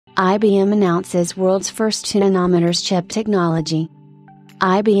IBM announces world's first 2 nanometers chip technology.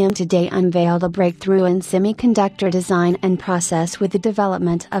 IBM today unveiled a breakthrough in semiconductor design and process with the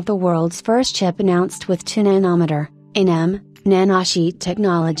development of the world's first chip announced with 2 nanometer, NM, nanosheet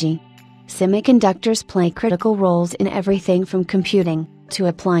technology. Semiconductors play critical roles in everything from computing, to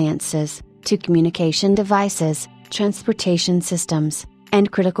appliances, to communication devices, transportation systems,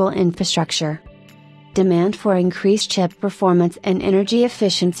 and critical infrastructure. Demand for increased chip performance and energy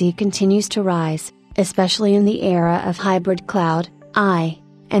efficiency continues to rise, especially in the era of hybrid cloud,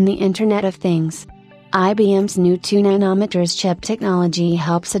 and the Internet of Things. IBM's new 2 nanometers chip technology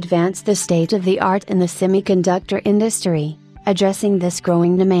helps advance the state of the art in the semiconductor industry, addressing this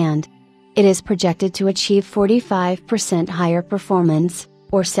growing demand. It is projected to achieve 45% higher performance,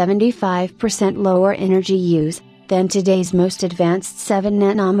 or 75% lower energy use, than today's most advanced 7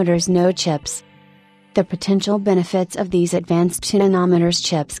 nanometers node chips. The potential benefits of these advanced 2 nanometers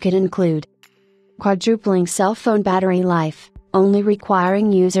chips could include quadrupling cell phone battery life, only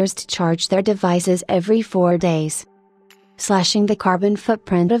requiring users to charge their devices every 4 days. Slashing the carbon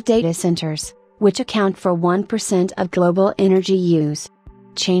footprint of data centers, which account for 1% of global energy use.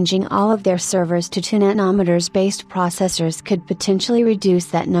 Changing all of their servers to 2 nanometers based processors could potentially reduce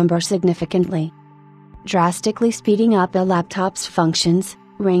that number significantly. Drastically speeding up a laptop's functions,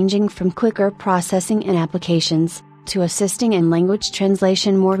 ranging from quicker processing in applications, to assisting in language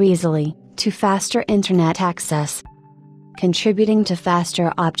translation more easily, to faster internet access. Contributing to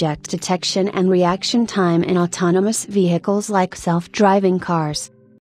faster object detection and reaction time in autonomous vehicles like self-driving cars.